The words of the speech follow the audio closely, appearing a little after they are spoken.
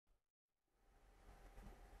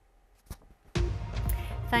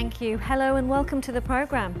Thank you. Hello and welcome to the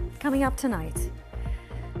programme. Coming up tonight,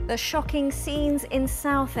 the shocking scenes in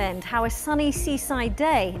Southend, how a sunny seaside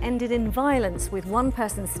day ended in violence with one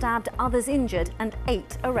person stabbed, others injured and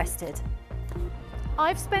 8 arrested.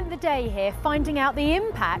 I've spent the day here finding out the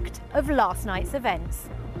impact of last night's events.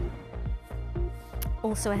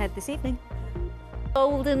 Also ahead this evening,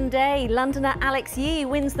 golden day, Londoner Alex Yee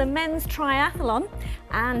wins the men's triathlon,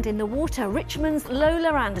 and in the water, Richmond's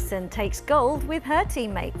Lola Anderson takes gold with her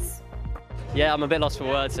teammates. Yeah, I'm a bit lost for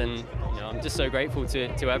words, and I'm just so grateful to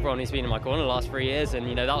everyone who's been in my corner the last 3 years,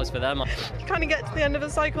 and that was for them. You kind of get to the end of a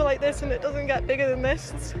cycle like this and it doesn't get bigger than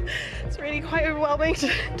this. It's really quite overwhelming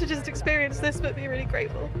to just experience this, but be really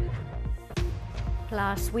grateful.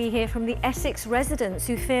 Plus, we hear from the Essex residents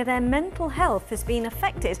who fear their mental health has been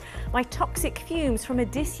affected by toxic fumes from a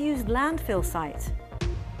disused landfill site.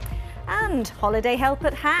 And holiday help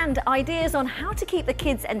at hand, ideas on how to keep the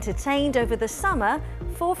kids entertained over the summer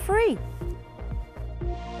for free.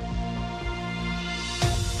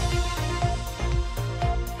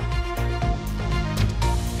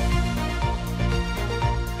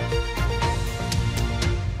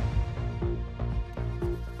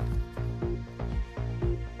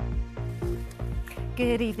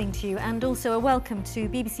 Good evening to you, and also a welcome to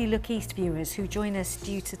BBC Look East viewers who join us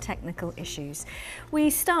due to technical issues. We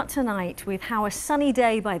start tonight with how a sunny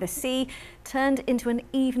day by the sea turned into an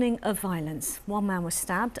evening of violence. One man was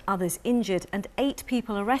stabbed, others injured and 8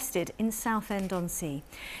 people arrested in Southend-on-Sea.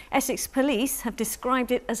 Essex police have described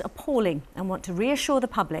it as appalling and want to reassure the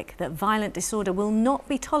public that violent disorder will not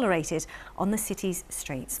be tolerated on the city's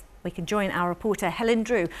streets. We can join our reporter Helen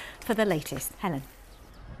Drew for the latest. Helen.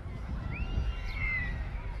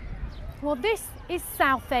 Well, this is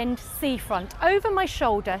Southend seafront. Over my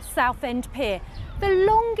shoulder, Southend Pier, the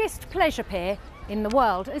longest pleasure pier in the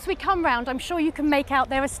world. As we come round, I'm sure you can make out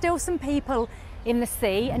there are still some people in the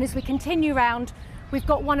sea. And as we continue round, we've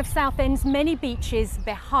got one of Southend's many beaches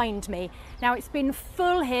behind me. Now, it's been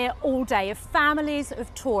full here all day of families,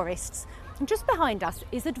 of tourists. And just behind us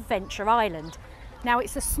is Adventure Island. Now,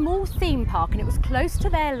 it's a small theme park and it was close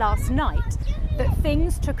to there last night that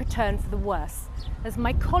things took a turn for the worse, as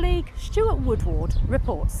my colleague Stuart Woodward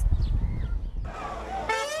reports.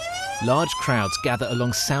 Large crowds gather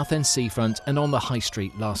along Southend seafront and on the high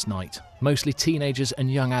street last night. Mostly teenagers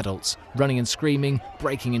and young adults, running and screaming,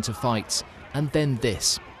 breaking into fights. And then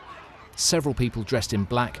this. Several people dressed in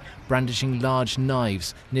black, brandishing large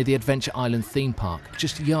knives near the Adventure Island theme park,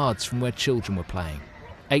 just yards from where children were playing.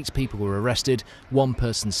 8 people were arrested, 1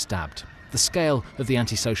 person stabbed. The scale of the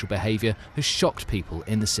antisocial behaviour has shocked people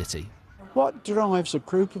in the city. What drives a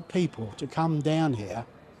group of people to come down here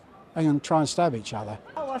and try and stab each other?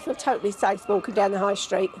 Oh, I feel totally safe walking down the high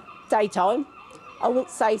street. Daytime. I wouldn't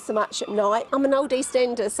say so much at night. I'm an old East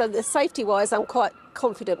Ender, so the safety-wise I'm quite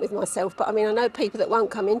confident with myself. But I mean, I know people that won't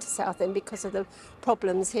come into Southend because of the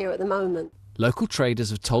problems here at the moment. Local traders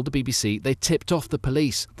have told the BBC they tipped off the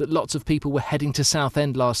police that lots of people were heading to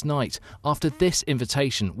Southend last night after this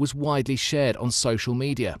invitation was widely shared on social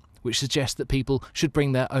media, which suggests that people should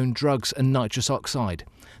bring their own drugs and nitrous oxide.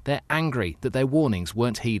 They're angry that their warnings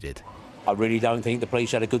weren't heeded. I really don't think the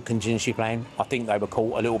police had a good contingency plan. I think they were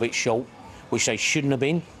caught a little bit short, which they shouldn't have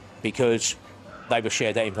been, because they've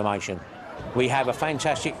shared that information. We have a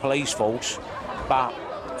fantastic police force, but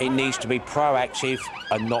it needs to be proactive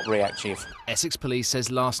and not reactive. Essex Police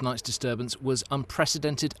says last night's disturbance was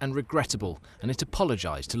unprecedented and regrettable, and it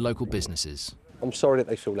apologised to local businesses. I'm sorry that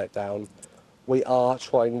they feel let down. We are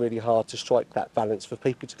trying really hard to strike that balance for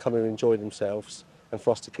people to come and enjoy themselves and for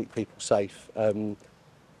us to keep people safe.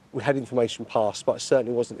 We had information passed, but it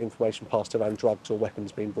certainly wasn't information passed around drugs or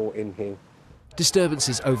weapons being brought in here.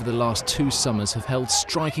 Disturbances over the last 2 summers have held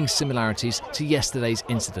striking similarities to yesterday's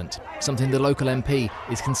incident, something the local MP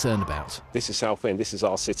is concerned about. This is Southend, this is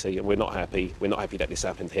our city, and we're not happy. We're not happy that this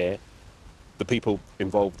happened here. The people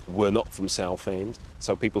involved were not from Southend,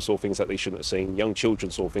 so people saw things that they shouldn't have seen. Young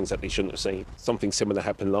children saw things that they shouldn't have seen. Something similar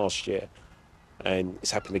happened last year, and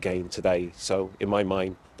it's happened again today. So in my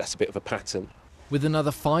mind, that's a bit of a pattern. With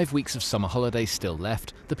another 5 weeks of summer holidays still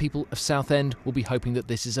left, the people of Southend will be hoping that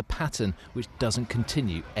this is a pattern which doesn't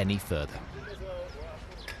continue any further.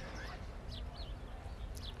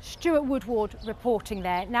 Stuart Woodward reporting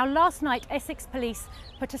there. Now, last night, Essex Police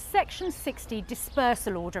put a Section 60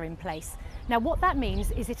 dispersal order in place. Now, what that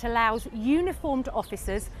means is it allows uniformed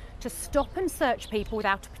officers to stop and search people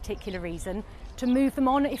without a particular reason, to move them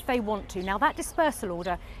on if they want to. Now, that dispersal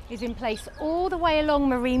order is in place all the way along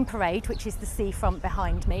Marine Parade, which is the seafront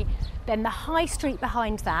behind me, then the High Street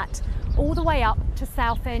behind that, all the way up to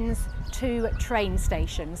Southend's 2 train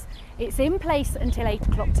stations. It's in place until 8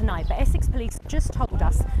 o'clock tonight, but Essex Police just told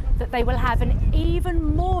us that they will have an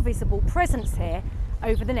even more visible presence here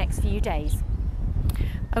over the next few days.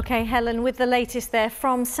 OK, Helen, with the latest there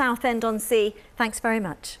from Southend-on-Sea, thanks very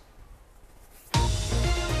much.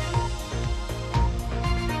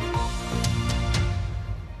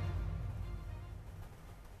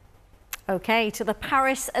 OK, to the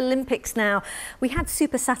Paris Olympics now. We had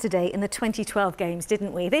Super Saturday in the 2012 Games,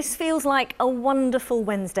 didn't we? This feels like a wonderful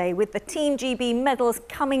Wednesday with the Team GB medals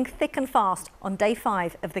coming thick and fast on day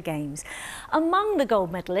 5 of the Games. Among the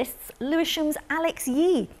gold medalists, Lewisham's Alex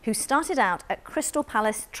Yee, who started out at Crystal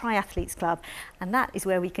Palace Triathletes Club. And that is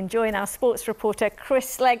where we can join our sports reporter, Chris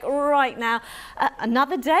Slegg, right now.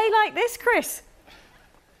 Another day like this, Chris?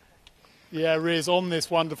 Yeah, Riz, on this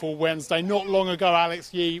wonderful Wednesday. Not long ago,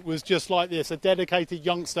 Alex Yee was just like this, a dedicated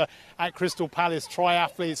youngster at Crystal Palace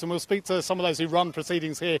Triathletes. And we'll speak to some of those who run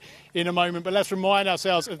proceedings here in a moment. But let's remind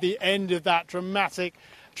ourselves of the end of that dramatic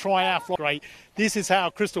triathlon. Great. This is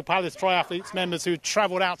how Crystal Palace Triathletes members who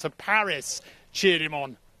travelled out to Paris cheered him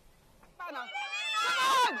on.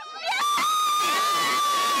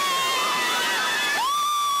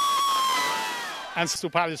 And Crystal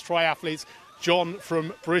Palace Triathletes, John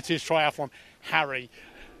from British Triathlon, Harry.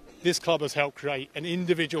 This club has helped create an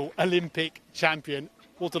individual Olympic champion.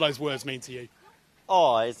 What do those words mean to you?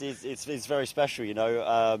 Oh, it's very special, you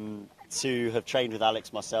know, to have trained with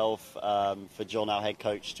Alex myself, for John, our head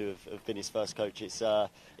coach, to have been his first coach.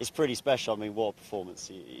 It's pretty special. I mean, what a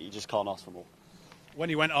performance. You just can't ask for more. When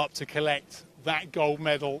he went up to collect that gold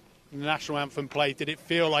medal, the national anthem played, did it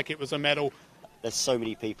feel like it was a medal? There's so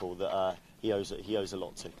many people that he owes a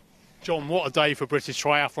lot to. John, what a day for British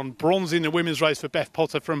Triathlon. Bronze in the women's race for Beth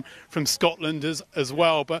Potter from Scotland as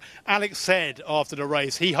well. But Alex said after the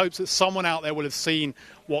race he hopes that someone out there will have seen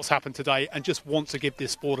what's happened today and just want to give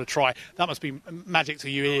this sport a try. That must be magic to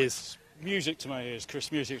your ears. Music to my ears,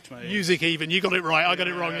 Chris, music to my ears. Music even, you got it right, I got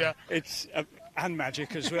it wrong, yeah. It's and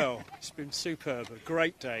magic as well. It's been superb, a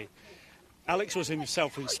great day. Alex was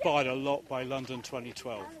himself inspired a lot by London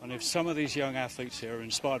 2012. And if some of these young athletes here are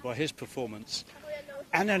inspired by his performance,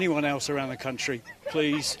 and anyone else around the country,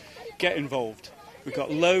 please get involved. We've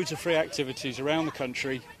got loads of free activities around the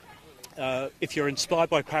country. If you're inspired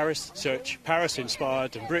by Paris, search Paris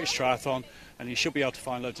Inspired and British Triathlon, and you should be able to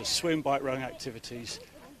find loads of swim, bike, rowing activities,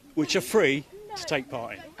 which are free to take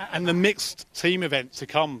part in. And the mixed team event to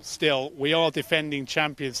come still. We are defending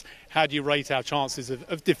champions. How do you rate our chances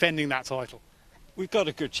of defending that title? We've got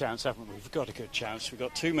a good chance, haven't we? We've got a good chance. We've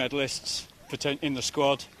got 2 medalists in the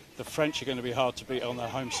squad. The French are going to be hard to beat on their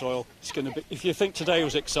home soil. It's going to be, if you think today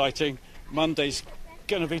was exciting, Monday's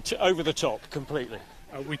going to be over the top completely.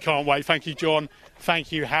 We can't wait. Thank you, John.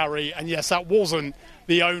 Thank you, Harry. And yes, that wasn't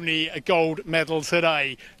the only gold medal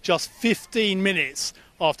today. Just 15 minutes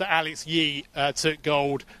after Alex Yee took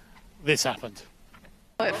gold, this happened.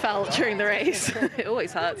 It felt during the race. It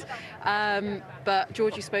always hurts. But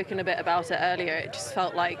Georgie's spoken a bit about it earlier. It just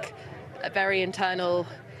felt like a very internal,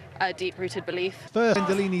 deep-rooted belief. First,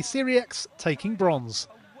 Endolini Siriex taking bronze.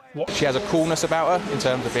 She has a coolness about her in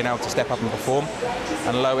terms of being able to step up and perform.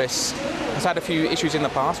 And Lois has had a few issues in the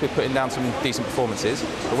past with putting down some decent performances.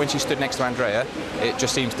 But when she stood next to Andrea, it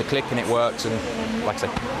just seems to click and it works. And like I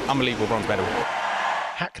say, unbelievable bronze medal.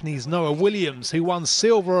 Hackney's Noah Williams, who won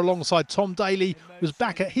silver alongside Tom Daly, was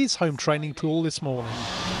back at his home training pool this morning.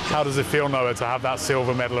 How does it feel, Noah, to have that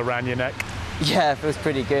silver medal around your neck? Yeah, it feels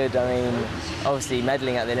pretty good. I mean, obviously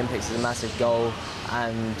medaling at the Olympics is a massive goal,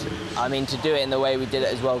 and I mean to do it in the way we did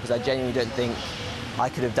it as well, because I genuinely don't think I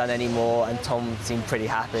could have done any more, and Tom seemed pretty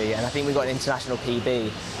happy, and I think we got an international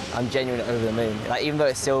PB. I'm genuinely over the moon. Like, even though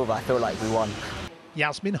it's silver, I feel like we won.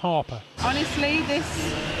 Yasmin Harper. Honestly,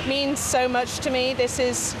 this means so much to me. This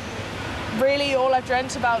is really all I've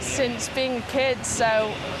dreamt about since being a kid.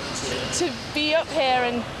 So to be up here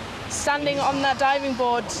and standing on that diving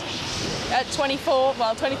board at 24,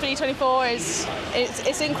 well, 23, 24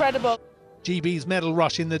 it's incredible. GB's medal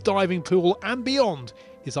rush in the diving pool and beyond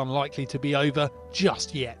is unlikely to be over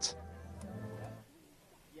just yet.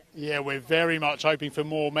 Yeah, we're very much hoping for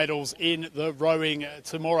more medals in the rowing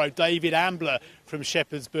tomorrow. David Ambler from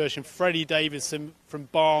Shepherd's Bush and Freddie Davison from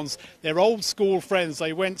Barnes. They're old school friends.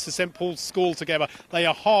 They went to St Paul's School together. They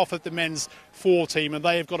are half of the men's 4 team and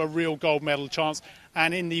they have got a real gold medal chance.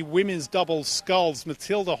 And in the women's double sculls,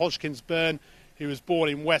 Matilda Hodgkins-Byrne, who was born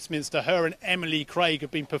in Westminster, her and Emily Craig have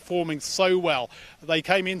been performing so well. They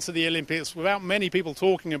came into the Olympics without many people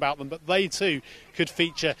talking about them, but they too could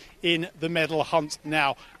feature in the medal hunt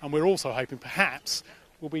now. And we're also hoping perhaps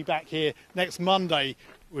we'll be back here next Monday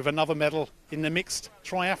with another medal in the mixed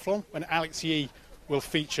triathlon when Alex Yee will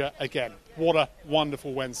feature again. What a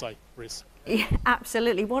wonderful Wednesday, Riz. Yeah,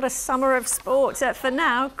 absolutely. What a summer of sport. For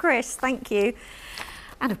now, Chris, thank you.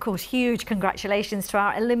 And of course, huge congratulations to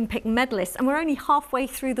our Olympic medalists. And we're only halfway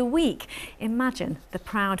through the week. Imagine the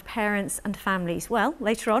proud parents and families. Well,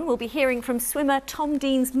 later on, we'll be hearing from swimmer Tom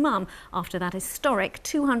Dean's mum after that historic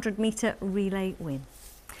 200-metre relay win.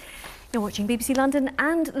 You're watching BBC London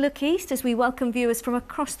and Look East as we welcome viewers from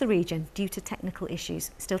across the region due to technical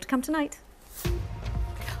issues. Still to come tonight.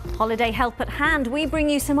 Holiday help at hand. We bring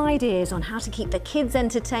you some ideas on how to keep the kids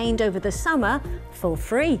entertained over the summer for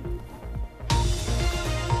free.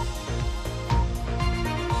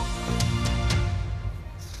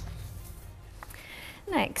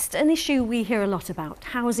 Next, an issue we hear a lot about,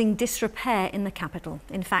 housing disrepair in the capital.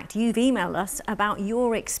 In fact, you've emailed us about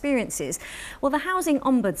your experiences. Well, the Housing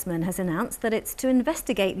Ombudsman has announced that it's to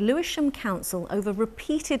investigate Lewisham Council over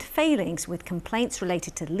repeated failings with complaints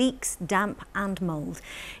related to leaks, damp and mould.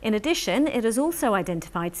 In addition, it has also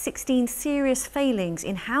identified 16 serious failings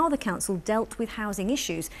in how the council dealt with housing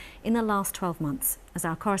issues in the last 12 months, as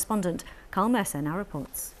our correspondent Carl Mercer now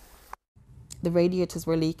reports. The radiators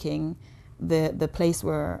were leaking. The place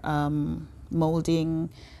were moulding.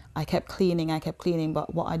 I kept cleaning,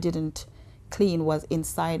 but what I didn't clean was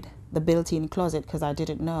inside the built-in closet because I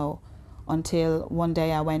didn't know until one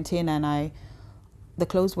day I went in and the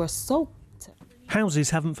clothes were soaked. Houses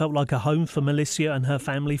haven't felt like a home for Melissa and her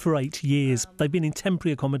family for 8 years. They've been in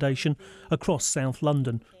temporary accommodation across South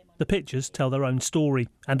London. The pictures tell their own story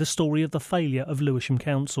and a story of the failure of Lewisham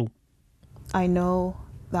Council. I know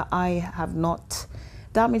that I have not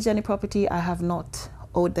damaged any property. I have not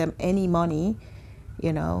owed them any money,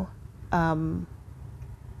 you know,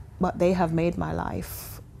 but they have made my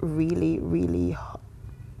life really, really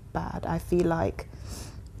bad. I feel like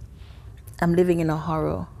I'm living in a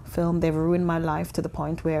horror film. They've ruined my life to the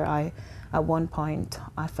point where at one point,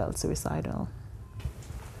 I felt suicidal.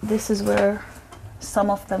 This is where some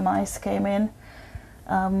of the mice came in.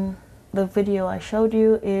 The video I showed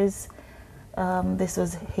you is, this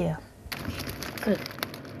was here. Good.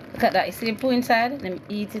 Look at that, you see them put inside, then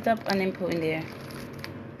eat it up and then put in there.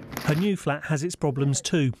 Her new flat has its problems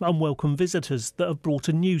too. Unwelcome visitors that have brought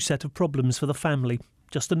a new set of problems for the family.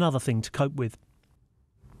 Just another thing to cope with.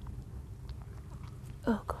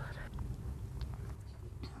 Oh God.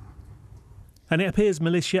 And it appears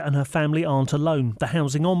Melissa and her family aren't alone. The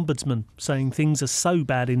Housing Ombudsman saying things are so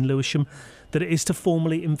bad in Lewisham that it is to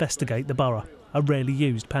formally investigate the borough, a rarely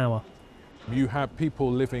used power. You had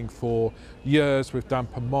people living for years with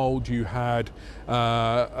damp and mould. You had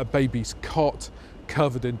a baby's cot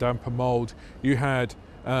covered in damp and mould. You had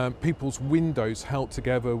people's windows held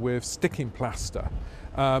together with sticking plaster.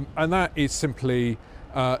 And that is simply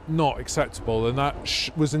not acceptable. And that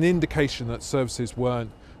was an indication that services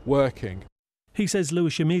weren't working. He says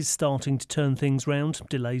Lewisham is starting to turn things round.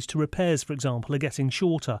 Delays to repairs, for example, are getting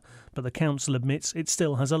shorter. But the council admits it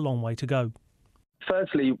still has a long way to go.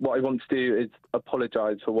 Firstly, what I want to do is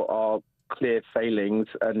apologise for what are clear failings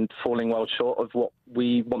and falling well short of what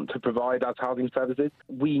we want to provide as housing services.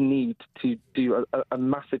 We need to do a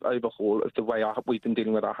massive overhaul of the way we've been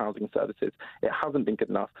dealing with our housing services. It hasn't been good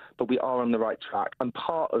enough, but we are on the right track. And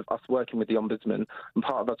part of us working with the Ombudsman and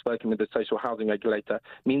part of us working with the social housing regulator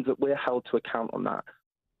means that we're held to account on that.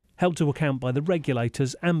 Held to account by the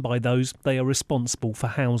regulators and by those they are responsible for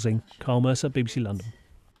housing. Carl Mercer, BBC London.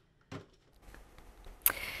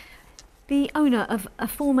 The owner of a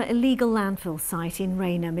former illegal landfill site in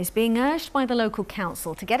Rainham is being urged by the local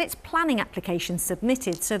council to get its planning application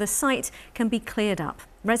submitted so the site can be cleared up.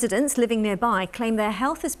 Residents living nearby claim their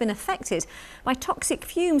health has been affected by toxic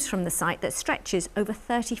fumes from the site that stretches over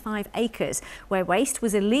 35 acres, where waste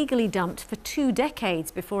was illegally dumped for 2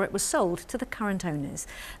 decades before it was sold to the current owners.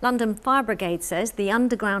 London Fire Brigade says the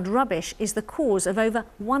underground rubbish is the cause of over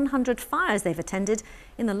 100 fires they've attended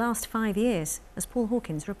in the last 5 years, as Paul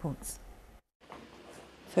Hawkins reports.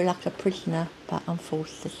 I feel like a prisoner, but I'm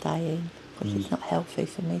forced to stay in because it's not healthy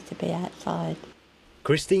for me to be outside.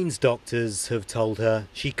 Christine's doctors have told her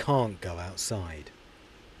she can't go outside.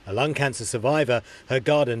 A lung cancer survivor, her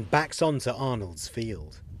garden backs onto Arnold's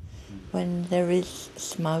field. When there is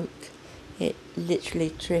smoke, it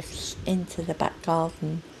literally drifts into the back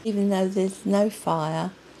garden. Even though there's no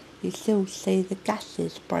fire, you still see the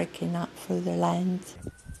gases breaking up through the land.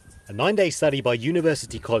 A 9-day study by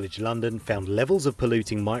University College London found levels of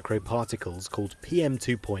polluting microparticles called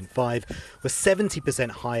PM2.5 were 70%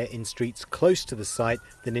 higher in streets close to the site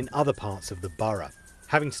than in other parts of the borough.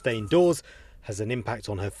 Having to stay indoors has an impact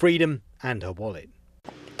on her freedom and her wallet.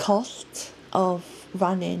 Cost of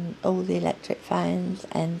running all the electric fans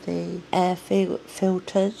and the air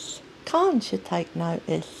filters Khan should take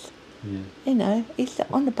notice. Yeah. You know, he's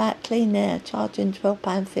on about clean air, charging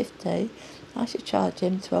 £12.50. I should charge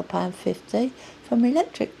him £12.50 for my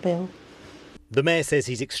electric bill. The Mayor says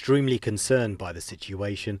he's extremely concerned by the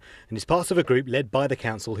situation and is part of a group led by the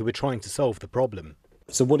council who are trying to solve the problem.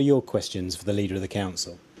 So what are your questions for the Leader of the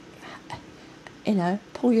Council? You know,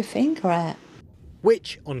 pull your finger out.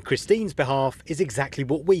 Which, on Christine's behalf, is exactly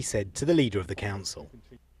what we said to the Leader of the Council.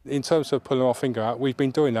 In terms of pulling our finger out, we've been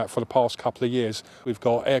doing that for the past couple of years. We've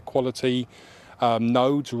got air quality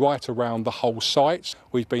nodes right around the whole site.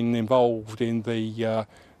 We've been involved in the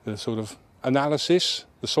sort of analysis,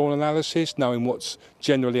 the soil analysis, knowing what's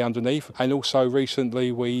generally underneath. And also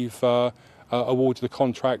recently we've awarded a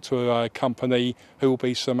contract to a company who will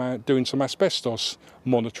be doing some asbestos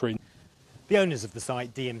monitoring. The owners of the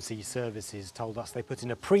site, DMC Services, told us they put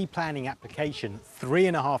in a pre-planning application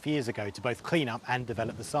 3.5 years ago to both clean up and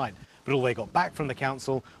develop the site. But all they got back from the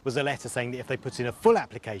council was a letter saying that if they put in a full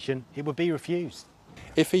application, it would be refused.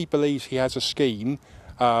 If he believes he has a scheme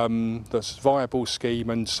that's a viable scheme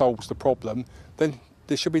and solves the problem, then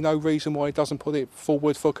there should be no reason why he doesn't put it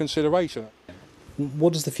forward for consideration.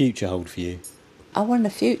 What does the future hold for you? I want a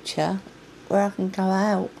future where I can go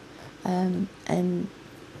out and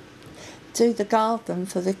do the garden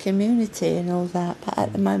for the community and all that, but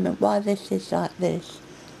at the moment, why this is like this,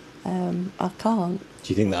 I can't.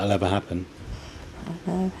 Do you think that'll ever happen? I don't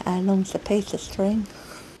know. How long's a piece of string?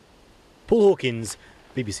 Paul Hawkins,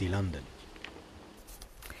 BBC London.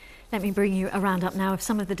 Let me bring you a roundup now of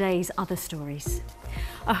some of the day's other stories.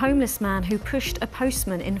 A homeless man who pushed a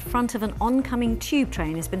postman in front of an oncoming tube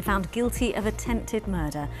train has been found guilty of attempted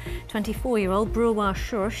murder. 24-year-old Brewer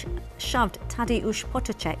Shush shoved Tadeusz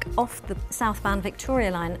Potocek off the southbound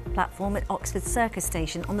Victoria Line platform at Oxford Circus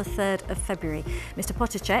Station on the 3rd of February. Mr.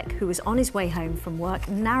 Potocek, who was on his way home from work,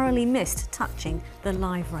 narrowly missed touching the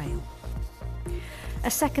live rail. A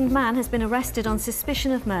second man has been arrested on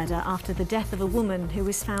suspicion of murder after the death of a woman who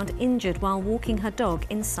was found injured while walking her dog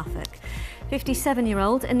in Suffolk.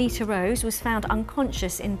 57-year-old Anita Rose was found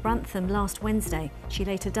unconscious in Brantham last Wednesday. She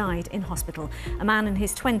later died in hospital. A man in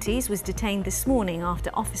his 20s was detained this morning after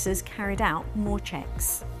officers carried out more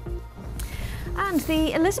checks. And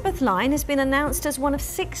the Elizabeth Line has been announced as one of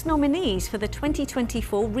 6 nominees for the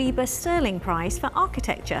 2024 Reba Sterling Prize for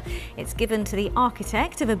Architecture. It's given to the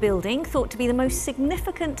architect of a building thought to be the most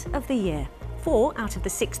significant of the year. 4 out of the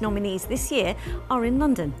 6 nominees this year are in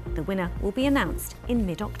London. The winner will be announced in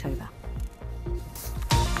mid-October.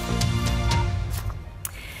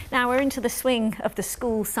 Now we're into the swing of the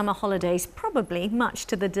school summer holidays, probably much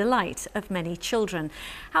to the delight of many children.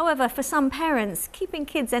 However, for some parents, keeping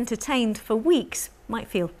kids entertained for weeks might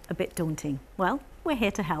feel a bit daunting. Well, we're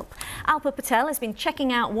here to help. Alpa Patel has been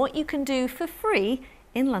checking out what you can do for free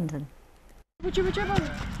in London.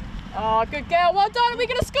 Oh, good girl, well done, are we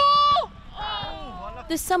going to score? Oh.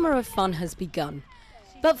 The summer of fun has begun,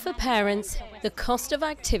 but for parents, the cost of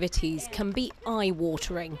activities can be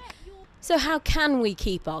eye-watering. So how can we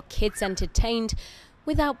keep our kids entertained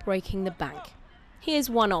without breaking the bank?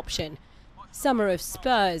 Here's one option. Summer of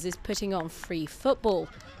Spurs is putting on free football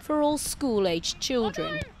for all school-aged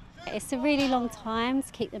children. It's a really long time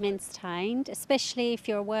to keep them entertained, especially if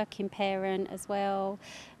you're a working parent as well.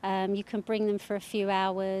 You can bring them for a few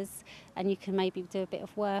hours and you can maybe do a bit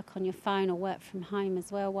of work on your phone or work from home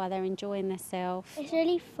as well while they're enjoying themselves. It's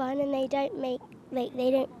really fun and they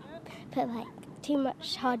don't put too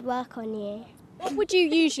much hard work on you. What would you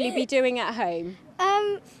usually be doing at home?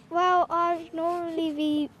 Well, I'd normally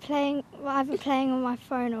be either playing on my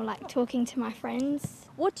phone or talking to my friends.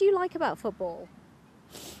 What do you like about football?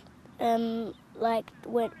 Like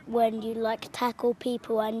when you tackle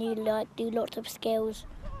people and you do lots of skills.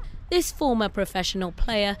 This former professional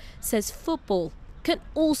player says football can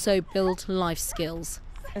also build life skills.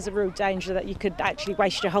 There's a real danger that you could actually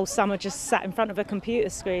waste your whole summer just sat in front of a computer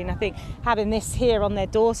screen. I think having this here on their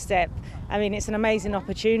doorstep, I mean, it's an amazing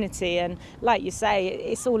opportunity. And like you say,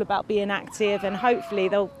 it's all about being active and hopefully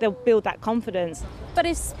they'll build that confidence. But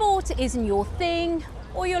if sport isn't your thing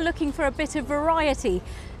or you're looking for a bit of variety,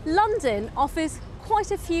 London offers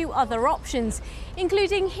quite a few other options,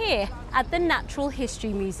 including here at the Natural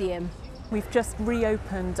History Museum. We've just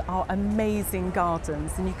reopened our amazing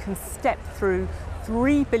gardens and you can step through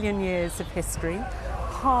 3 billion years of history,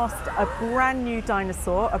 past a brand new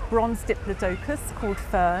dinosaur, a bronze diplodocus called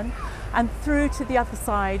Fern, and through to the other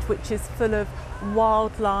side, which is full of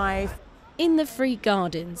wildlife. In the free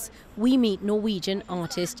gardens, we meet Norwegian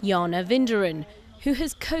artist Jana Vinderen, who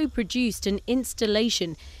has co-produced an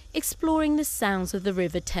installation exploring the sounds of the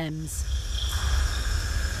River Thames.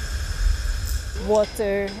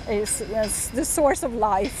 water is the source of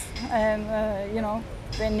life, and you know,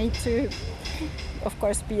 they need to, of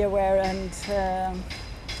course, be aware and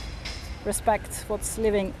respect what's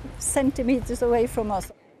living centimeters away from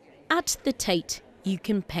us. At the Tate, you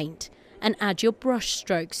can paint and add your brush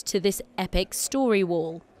strokes to this epic story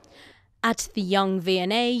wall. At the Young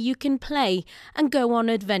V&A, you can play and go on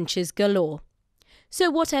adventures galore.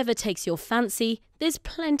 So whatever takes your fancy, there's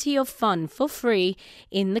plenty of fun for free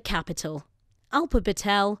in the capital. Alpa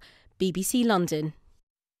Patel, BBC London.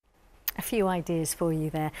 A few ideas for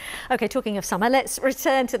you there. OK, talking of summer, let's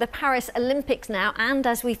return to the Paris Olympics now. And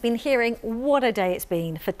as we've been hearing, what a day it's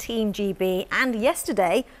been for Team GB. And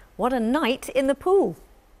yesterday, what a night in the pool.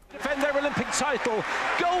 Defend their Olympic title.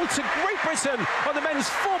 Gold to Great Britain on the men's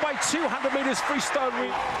 4x200 metres freestyle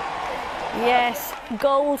relay. Yes,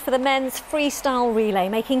 gold for the men's freestyle relay,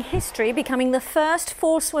 making history, becoming the first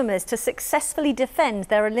 4 swimmers to successfully defend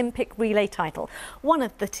their Olympic relay title. One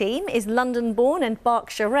of the team is London-born and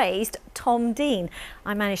Berkshire-raised Tom Dean.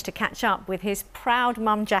 I managed to catch up with his proud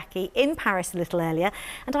mum Jackie in Paris a little earlier,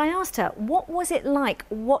 and I asked her what was it like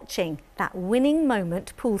watching that winning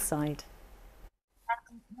moment poolside.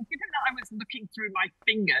 Given that I was looking through my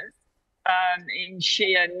fingers in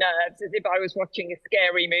sheer nerves, as if I was watching a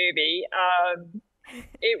scary movie,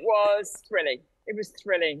 it was thrilling. It was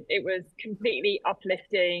thrilling. It was completely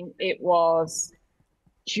uplifting. It was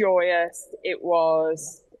joyous. It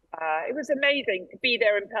was amazing to be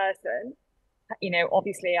there in person. You know,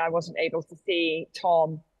 obviously I wasn't able to see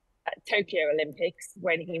Tom at Tokyo Olympics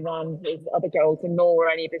when he won his other golds, and nor were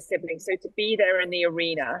any of his siblings. So to be there in the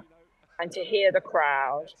arena and to hear the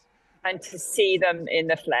crowd and to see them in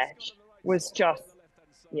the flesh was just,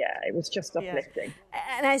 it was just uplifting.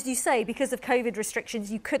 Yeah. And as you say, because of COVID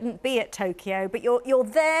restrictions, you couldn't be at Tokyo, but you're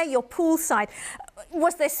there, you're poolside.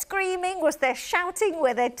 Was there screaming? Was there shouting?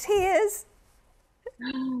 Were there tears?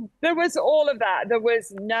 There was all of that. There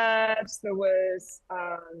was nerves, there was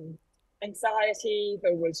anxiety,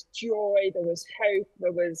 there was joy, there was hope,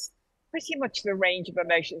 there was pretty much the range of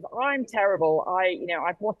emotions. I'm terrible.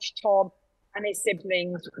 I've watched Tom and his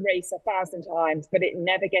siblings race 1,000 times, but it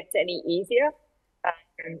never gets any easier.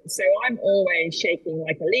 So I'm always shaking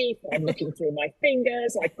like a leaf. I'm looking through my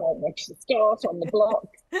fingers. I can't watch the start on the block.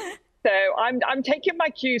 So I'm taking my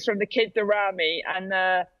cues from the kids around me, and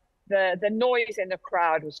the noise in the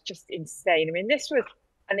crowd was just insane. I mean, this was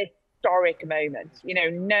an historic moment. You know,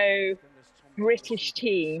 no British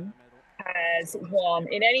team has won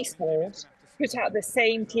in any sport, put out the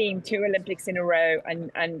same team 2 Olympics in a row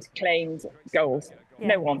and claimed gold. Yeah.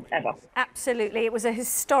 No one ever. Absolutely. It was a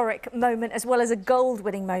historic moment as well as a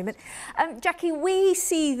gold-winning moment. Jackie, we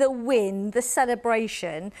see the win, the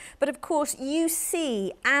celebration, but of course you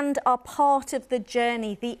see and are part of the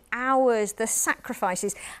journey, the hours, the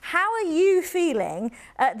sacrifices. How are you feeling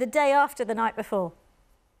the day after the night before?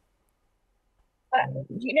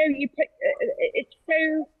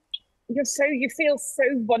 You feel so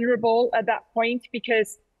vulnerable at that point,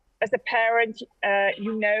 because as a parent,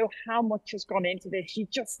 you know how much has gone into this. You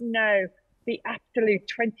just know the absolute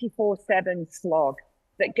 24/7 slog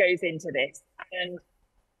that goes into this. And,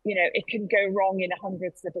 you know, it can go wrong in a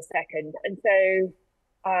hundredths of a second. And so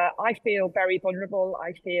I feel very vulnerable.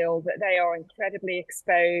 I feel that they are incredibly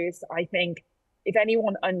exposed. I think if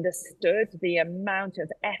anyone understood the amount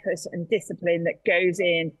of effort and discipline that goes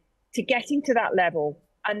in to getting to that level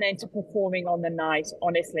and then to performing on the night,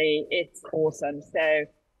 honestly, it's awesome. So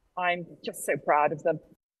I'm just so proud of them.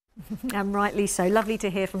 And rightly so. Lovely to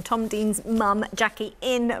hear from Tom Dean's mum, Jackie,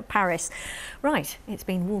 in Paris. Right, it's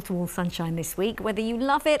been wall-to-wall sunshine this week. Whether you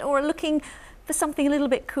love it or are looking for something a little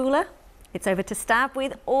bit cooler, it's over to Stab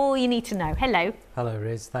with all you need to know. Hello. Hello,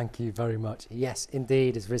 Riz. Thank you very much. Yes,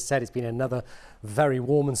 indeed, as Riz said, it's been another very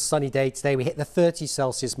warm and sunny day today. We hit the 30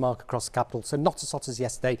 Celsius mark across the capital, so not as hot as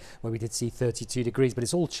yesterday where we did see 32 degrees, but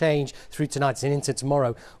it's all changed through tonight and into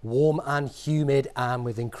tomorrow. Warm and humid, and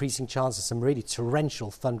with increasing chances of some really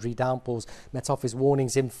torrential thundery downpours. Met Office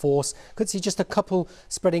warnings in force. Could see just a couple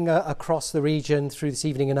spreading across the region through this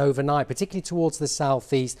evening and overnight, particularly towards the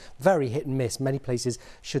southeast. Very hit and miss. Many places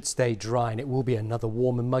should stay dry, and it will be another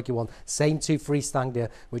warm and muggy one. Same too for East Anglia,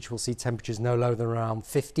 which will see temperatures no lower than around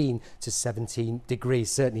 15 to 17 degrees.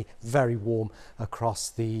 Certainly very warm across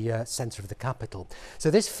the centre of the capital. So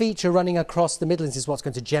this feature running across the Midlands is what's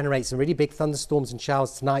going to generate some really big thunderstorms and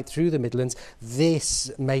showers tonight through the Midlands. This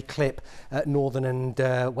may clip northern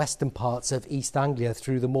and western parts of East Anglia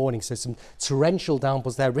through the morning. So some torrential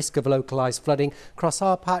downpours there, risk of localised flooding across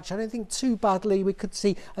our patch. I don't think too badly. We could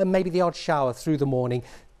see maybe the odd shower through the morning.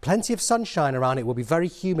 Plenty of sunshine around. It will be very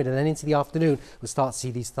humid, and then into the afternoon we'll start to see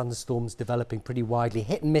these thunderstorms developing pretty widely.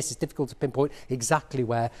 Hit and miss. It's difficult to pinpoint exactly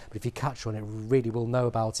where, but if you catch one, it really will know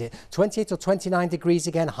about it. 28 or 29 degrees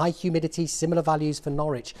again, high humidity, similar values for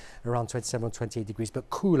Norwich, around 27 or 28 degrees, but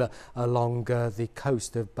cooler along the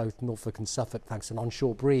coast of both Norfolk and Suffolk thanks to an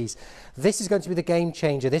onshore breeze. This is going to be the game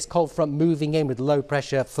changer. This cold front moving in with low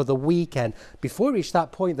pressure for the weekend. Before we reach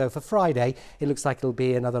that point though, for Friday, it looks like it'll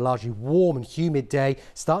be another largely warm and humid day.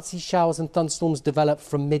 Start to see showers and thunderstorms develop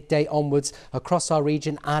from midday onwards across our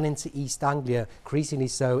region and into East Anglia, increasingly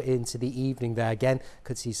so into the evening there. Again,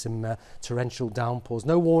 could see some torrential downpours.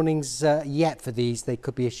 No warnings yet for these. They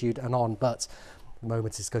could be issued anon, but at the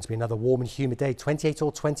moment it's going to be another warm and humid day, 28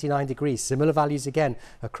 or 29 degrees. Similar values again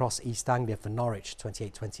across East Anglia for Norwich,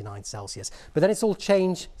 28, 29 Celsius. But then it's all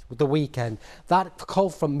changed with the weekend. That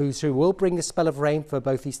cold front moves through, will bring a spell of rain for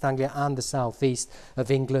both East Anglia and the southeast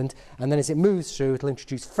of England. And then as it moves through, it'll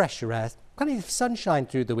introduce fresher air. Plenty of sunshine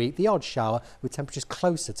through the week, the odd shower with temperatures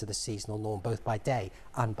closer to the seasonal norm, both by day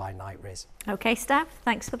and by night, Riz. OK, Steph,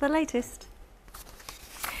 thanks for the latest.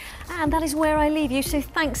 And that is where I leave you, so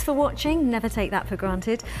thanks for watching. Never take that for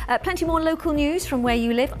granted. Plenty more local news from where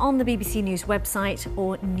you live on the BBC News website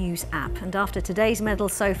or news app. And after today's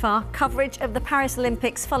medals so far, coverage of the Paris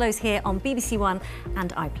Olympics follows here on BBC One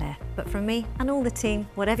and iPlayer. But from me and all the team,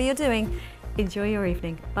 whatever you're doing, enjoy your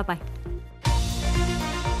evening. Bye-bye.